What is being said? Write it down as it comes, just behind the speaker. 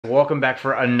Welcome back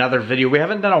for another video. We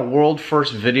haven't done a world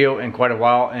first video in quite a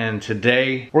while, and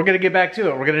today we're gonna get back to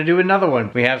it. We're gonna do another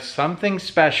one. We have something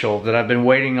special that I've been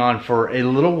waiting on for a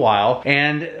little while,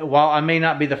 and while I may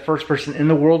not be the first person in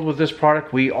the world with this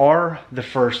product, we are the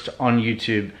first on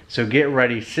YouTube. So get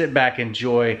ready, sit back,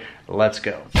 enjoy, let's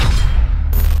go.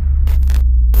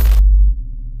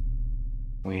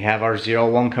 We have our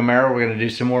Zl1 Camaro. We're gonna do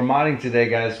some more modding today,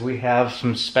 guys. We have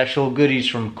some special goodies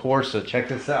from Corsa. Check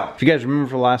this out. If you guys remember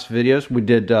from the last videos, we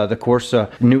did the Corsa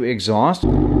new exhaust.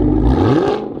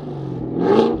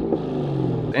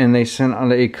 And they sent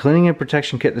out a cleaning and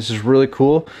protection kit. This is really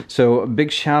cool. So a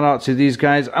big shout out to these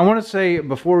guys. I wanna say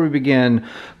before we begin,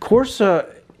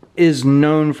 Corsa is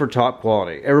known for top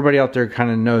quality. Everybody out there kind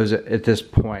of knows it at this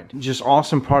point. Just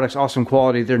awesome products, awesome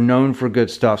quality. They're known for good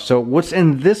stuff. So what's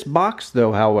in this box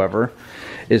though, however,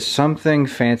 is something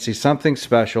fancy, something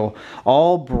special,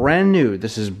 all brand new.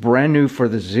 This is brand new for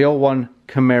the Zl1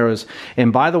 Camaros.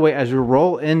 And by the way, as we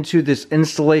roll into this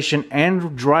installation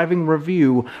and driving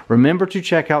review, remember to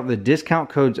check out the discount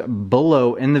codes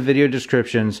below in the video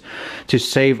descriptions to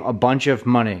save a bunch of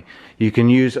money. You can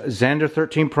use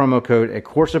Xander13 promo code at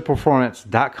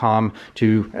CorsaPerformance.com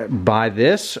to buy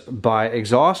this, buy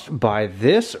exhaust, buy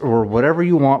this, or whatever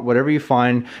you want, whatever you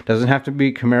find. Doesn't have to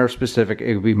be Camaro specific.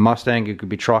 It could be Mustang, it could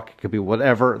be truck, it could be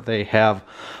whatever they have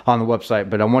on the website.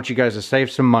 But I want you guys to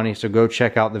save some money, so go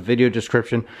check out the video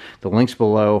description, the links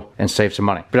below, and save some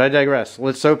money. But I digress.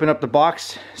 Let's open up the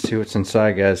box, see what's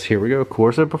inside, guys. Here we go.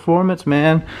 Corsa Performance,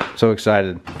 man. So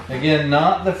excited. Again,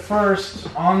 not the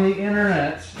first on the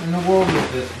internet in the world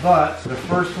with this, but the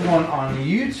first one on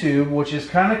YouTube, which is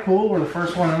kind of cool. We're the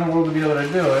first one in the world to be able to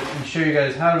do it and show you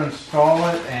guys how to install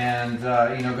it and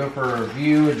you know, go for a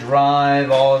review, a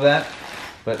drive, all of that.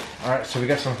 But all right, so we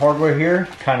got some hardware here.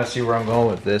 Kind of see where I'm going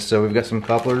with this. So we've got some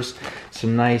couplers,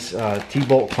 some nice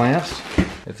T-bolt clamps.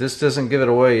 If this doesn't give it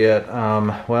away yet,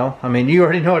 well, I mean, you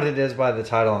already know what it is by the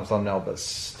title and thumbnail, but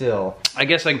still. I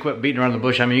guess I can quit beating around the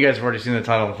bush. I mean, you guys have already seen the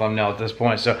title and thumbnail at this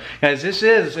point. So, guys, this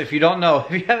is, if you don't know,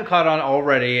 if you haven't caught on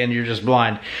already and you're just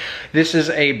blind, this is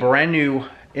a brand new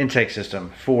intake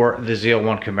system for the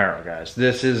Zl1 Camaro, guys.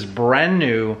 This is brand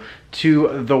new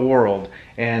to the world,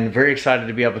 and very excited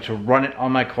to be able to run it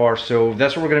on my car. So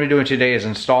that's what we're going to be doing today, is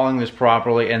installing this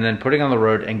properly and then putting it on the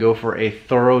road and go for a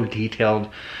thorough, detailed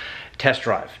test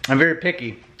drive. I'm very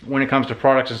picky when it comes to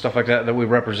products and stuff like that that we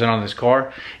represent on this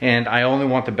car, and I only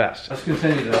want the best. Let's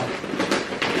continue though.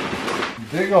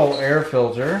 Big old air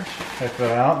filter, check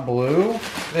that out, blue.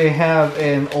 They have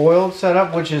an oiled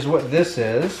setup, which is what this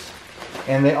is,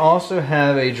 and they also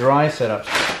have a dry setup.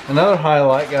 Another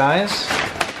highlight, guys,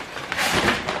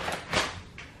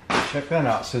 check that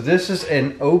out. So this is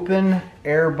an open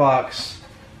air box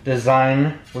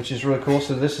design, which is really cool.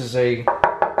 So this is a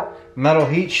metal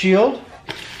heat shield.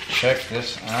 Check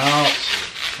this out.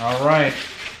 All right.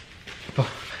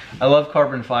 I love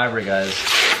carbon fiber, guys.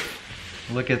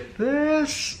 Look at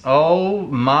this. Oh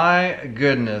my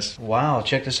goodness. Wow,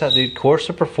 check this out, dude.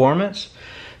 Corsa Performance.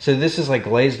 So this is like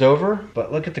glazed over,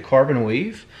 but look at the carbon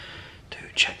weave.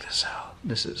 Dude, check this out.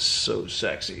 This is so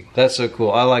sexy. That's so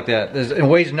cool. I like that. It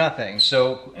weighs nothing.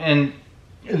 So, and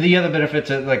the other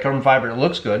benefits of like carbon fiber, it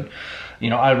looks good.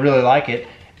 You know, I really like it,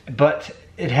 but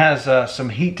it has some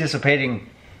heat dissipating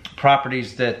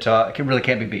properties that really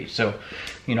can't be beat. So,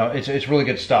 you know, it's really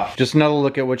good stuff. Just another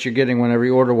look at what you're getting whenever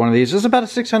you order one of these. It's about a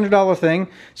 $600 thing,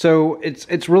 so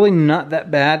it's really not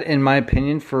that bad in my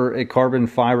opinion for a carbon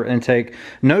fiber intake.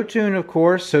 No tune, of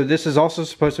course, so this is also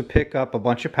supposed to pick up a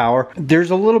bunch of power. There's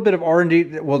a little bit of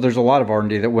R&D, well, there's a lot of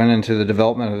R&D that went into the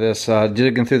development of this,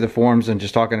 digging through the forums and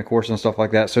just talking to Corsa and stuff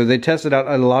like that. So they tested out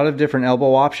a lot of different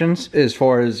elbow options as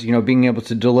far as, you know, being able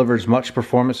to deliver as much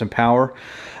performance and power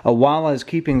while as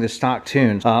keeping the stock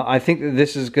tunes. I think that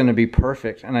this is going to be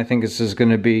perfect, and I think this is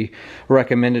going to be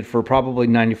recommended for probably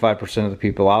 95% of the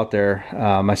people out there,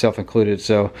 myself included.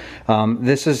 So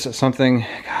this is something,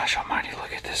 gosh almighty,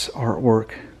 look at this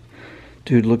artwork.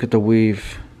 Dude, look at the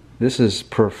weave. This is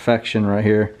perfection right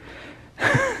here.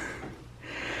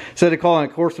 Instead of calling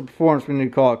it Corsa Performance, we need to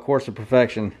call it Corsa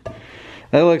Perfection.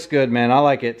 That looks good, man. I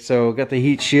like it. So got the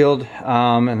heat shield,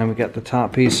 and then we got the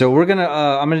top piece. So we're gonna,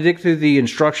 I'm gonna dig through the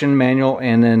instruction manual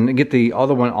and then get the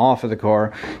other one off of the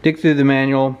car. Dig through the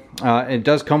manual. It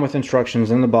does come with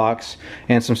instructions in the box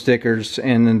and some stickers,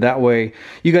 and then that way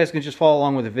you guys can just follow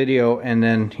along with the video, and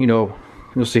then, you know,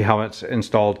 you'll see how it's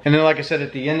installed. And then, like I said,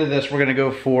 at the end of this, we're gonna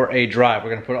go for a drive. We're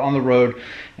gonna put it on the road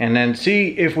and then see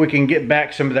if we can get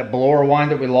back some of that blower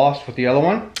wind that we lost with the other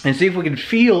one, and see if we can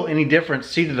feel any difference,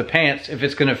 seat of the pants, if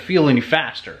it's gonna feel any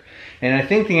faster. And I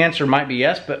think the answer might be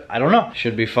yes, but I don't know.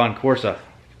 Should be fun. Corsa,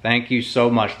 Thank you so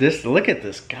much. Look at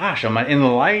this. Gosh, in the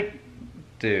light,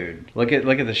 dude. Look at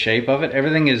the shape of it.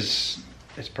 Everything is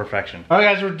perfection. All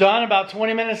right, guys, we're done. About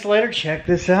 20 minutes later. Check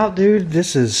this out, dude.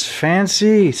 This is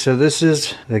fancy. So this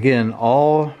is, again,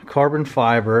 all carbon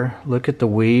fiber. Look at the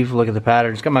weave. Look at the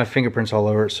pattern. It's got my fingerprints all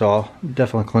over it, so I'll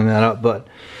definitely clean that up. But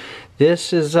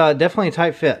this is definitely a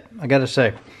tight fit, I gotta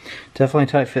say. Definitely a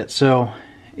tight fit. So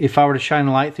if I were to shine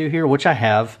the light through here, which I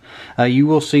have, you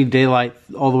will see daylight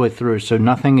all the way through. So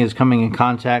nothing is coming in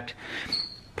contact.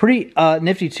 Pretty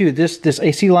nifty too. This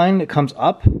AC line that comes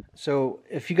up. So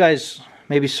if you guys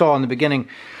maybe saw in the beginning,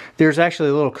 there's actually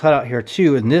a little cutout here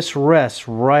too, and this rests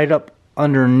right up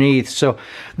underneath. So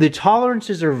the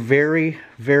tolerances are very,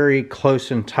 very close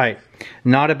and tight.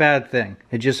 Not a bad thing.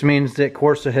 It just means that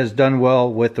Corsa has done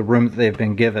well with the room that they've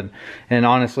been given. And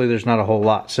honestly, there's not a whole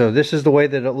lot. So this is the way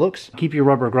that it looks. Keep your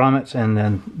rubber grommets, and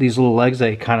then these little legs,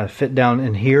 they kind of fit down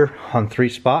in here on 3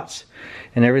 spots.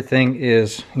 And everything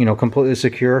is, you know, completely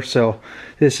secure. So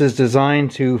this is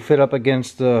designed to fit up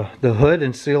against the hood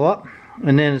and seal up.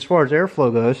 And then as far as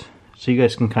airflow goes, so you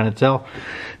guys can kind of tell,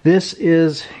 this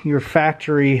is your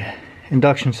factory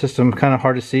induction system. Kind of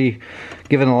hard to see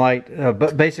given the light,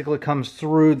 but basically comes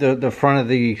through the front of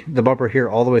the bumper here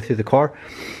all the way through the car.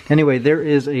 Anyway, there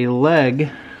is a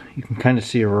leg, you can kind of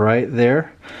see right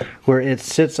there, where it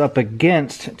sits up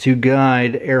against to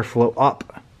guide airflow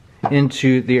up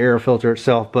into the air filter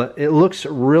itself. But it looks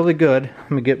really good.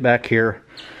 Let me get back here,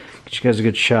 get you guys a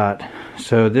good shot.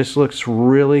 So this looks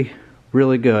really,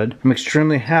 really good. I'm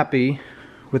extremely happy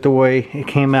with the way it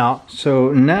came out.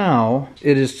 So now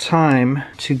it is time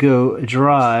to go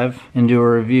drive and do a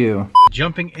review.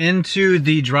 Jumping into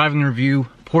the driving review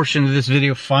portion of this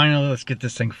video, finally, let's get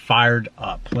this thing fired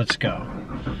up. Let's go.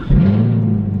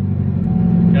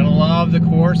 Gotta love the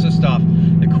Corsa stuff.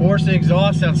 The Corsa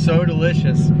exhaust sounds so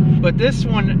delicious. But this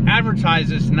one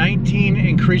advertises 19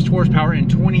 increased horsepower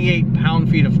and 28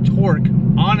 pound-feet of torque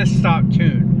on a stock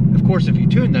tune. Of course, if you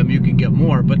tune them, you can get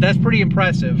more, but that's pretty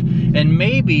impressive. And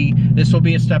maybe this will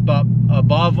be a step up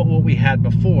above what we had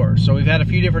before. So we've had a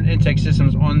few different intake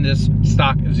systems on this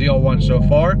stock Zl1 so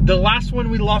far. The last one,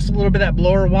 we lost a little bit of that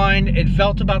blower whine. It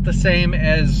felt about the same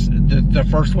as the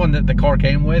first one that the car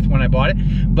came with when I bought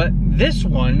it. But this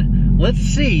one, let's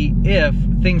see if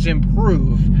things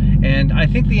improve. And I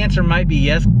think the answer might be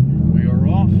yes. We are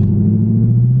off.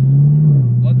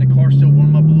 Let the car still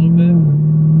warm up a little bit.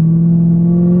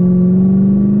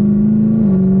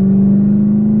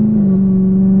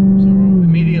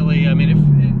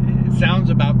 Sounds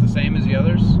about the same as the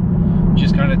others,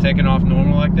 just kind of taking off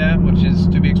normal like that, which is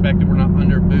to be expected. We're not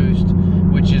under boost,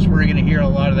 which is we're going to hear a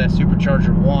lot of that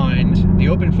supercharger whine. The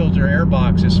open filter air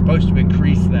box is supposed to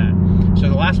increase that. So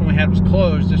the last one we had was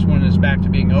closed. This one is back to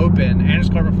being open, and it's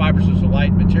carbon fiber, so it's a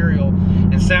light material,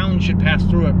 and sound should pass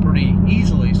through it pretty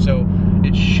easily. So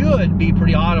it should be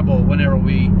pretty audible whenever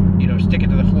we, you know, stick it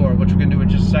to the floor, which we're going to do in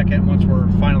just a second once we're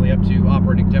finally up to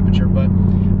operating temperature. But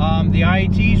the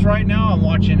IATs right now, I'm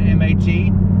watching MAT,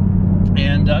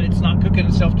 and it's not cooking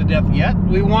itself to death yet.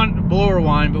 We want blower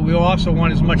whine, but we also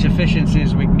want as much efficiency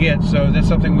as we can get, so that's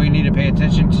something we need to pay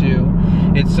attention to.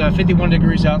 It's 51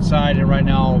 degrees outside, and right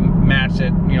now Matt's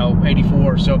at, you know,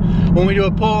 84. So when we do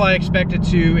a pull, I expect it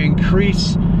to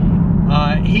increase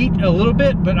heat a little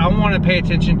bit, but I want to pay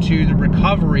attention to the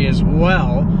recovery as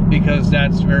well, because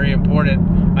that's very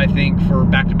important, I think, for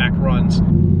back-to-back runs.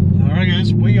 All right,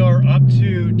 guys, we are up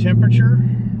to temperature.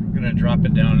 I'm gonna drop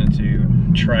it down into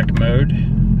trek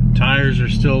mode. Tires are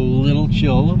still a little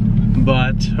chilled,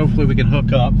 but hopefully we can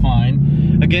hook up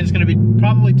fine. Again, it's gonna be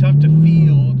probably tough to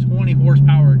feel 20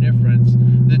 horsepower difference.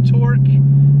 The torque,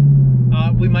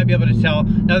 we might be able to tell.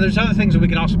 Now, there's other things that we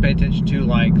can also pay attention to,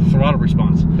 like throttle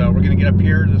response. So we're gonna get up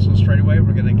here, this little straightaway,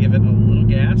 we're gonna give it a little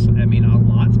gas, I mean a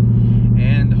lot,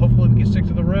 and hopefully we can stick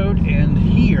to the road and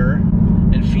hear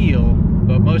and feel,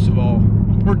 but most of all,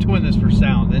 we're doing this for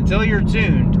sound. Until you're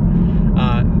tuned,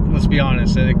 let's be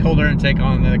honest, the cold air intake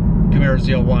on the Camaro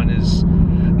Zl1 is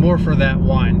more for that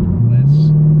whine. Let's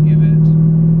give it.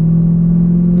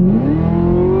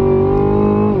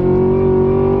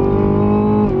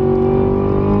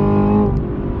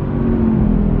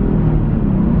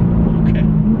 Okay.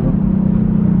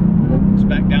 It's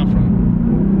back down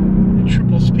from the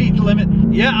triple speed limit.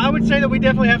 Yeah, I would say that we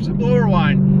definitely have some blower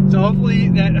whine. So hopefully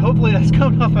that's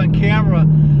coming off on camera,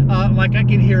 like I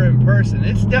can hear it in person.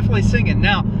 It's definitely singing.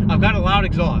 Now, I've got a loud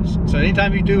exhaust, so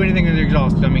anytime you do anything with the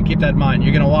exhaust, I mean, keep that in mind.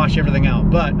 You're gonna wash everything out.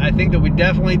 But I think that we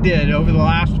definitely did, over the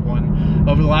last one,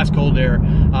 over the last cold air,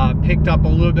 picked up a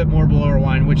little bit more blower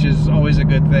whine, which is always a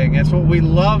good thing. That's what we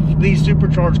love these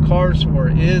supercharged cars for,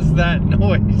 is that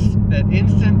noise, that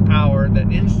instant power,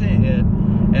 that instant hit,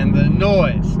 and the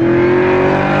noise.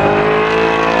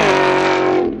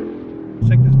 Let's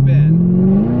take this bend.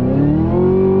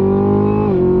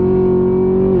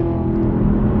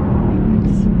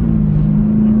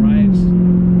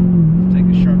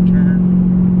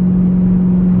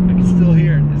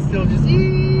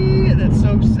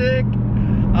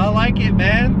 I like it,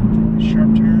 man.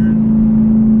 Sharp turn.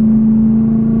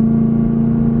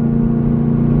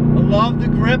 I love the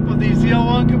grip of these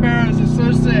ZL1 Camaros. It's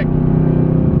so sick.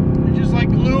 They're just like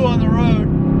glue on the road.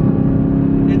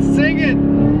 It's singing.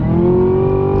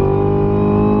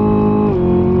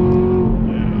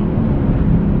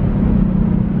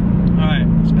 Wow. All right,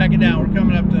 let's pack it down. We're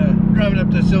driving up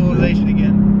to civilization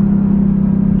again.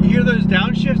 You hear those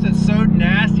downshifts? It's so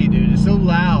nasty, dude. It's so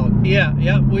loud. Yeah,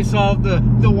 we solved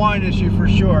the whine issue for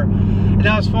sure. And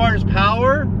now as far as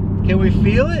power, can we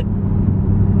feel it?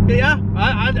 Yeah,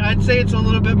 I'd say it's a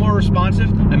little bit more responsive.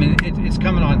 I mean, it's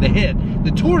coming on the hit.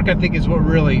 The torque, I think, is what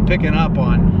we're really picking up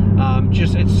on.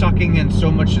 Just it's sucking in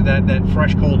so much of that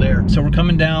fresh cold air. So we're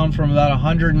coming down from about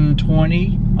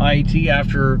 120 IET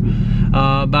after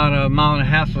about a mile and a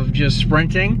half of just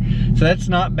sprinting. So that's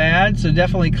not bad. So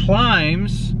definitely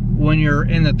climbs when you're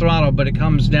in the throttle, but it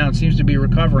comes down, seems to be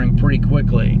recovering pretty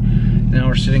quickly. Now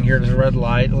we're sitting here at the red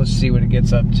light. Let's see what it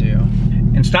gets up to.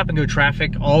 In stop and go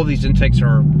traffic, all of these intakes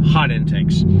are hot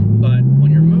intakes, but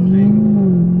when you're moving,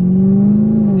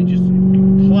 it just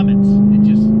plummets. It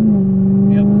just,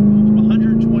 yep, from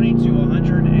 120 to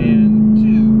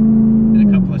 102 in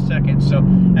a couple of seconds. So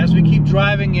as we keep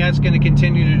driving, yeah, it's going to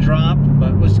continue to drop,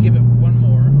 but let's give it one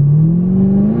more.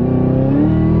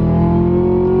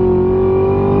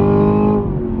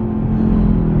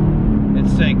 It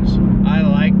sings. I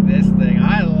like this thing.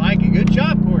 I like it. Good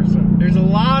job, Corsa. There's a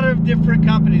lot of different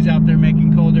companies out there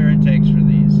making cold air intakes for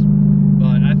these,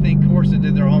 but I think Corsa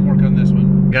did their homework on this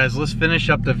one. Guys, let's finish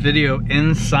up the video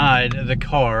inside the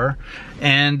car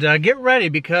and get ready,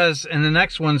 because in the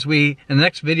next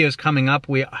videos coming up,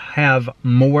 we have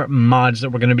more mods that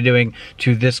we're going to be doing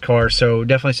to this car. So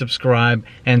definitely subscribe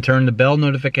and turn the bell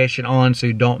notification on so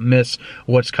you don't miss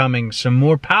what's coming. Some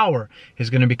more power is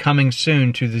going to be coming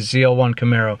soon to the ZL1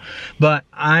 Camaro. But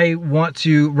I want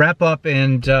to wrap up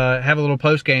and have a little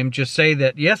post game. Just say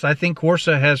that yes, I think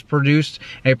Corsa has produced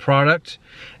a product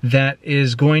that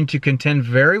is going to contend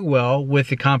very well with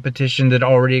the competition that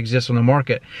already exists on the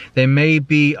market. They may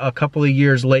be a couple of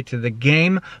years late to the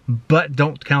game, but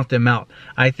don't count them out.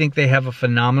 I think they have a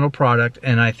phenomenal product,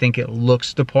 and I think it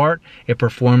looks the part, it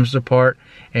performs the part,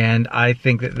 and I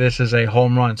think that this is a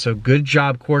home run. So good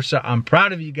job, Corsa. I'm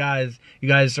proud of you guys. You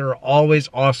guys are always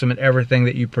awesome at everything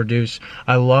that you produce.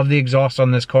 I love the exhaust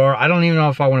on this car. I don't even know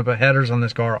if I want to put headers on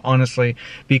this car, honestly,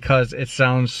 because it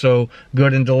sounds so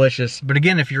good and delicious. But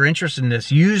again, if you're interested in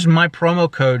this, use my promo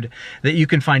code that you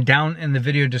can find down in the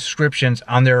video descriptions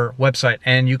on their website,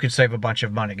 and you can save a bunch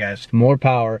of money, guys. More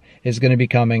power is going to be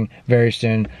coming very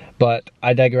soon, but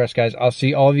I digress, guys. I'll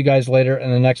see all of you guys later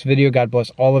in the next video. God bless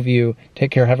all of you.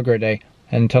 Take care. Have a great day.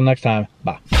 And until next time,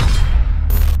 bye.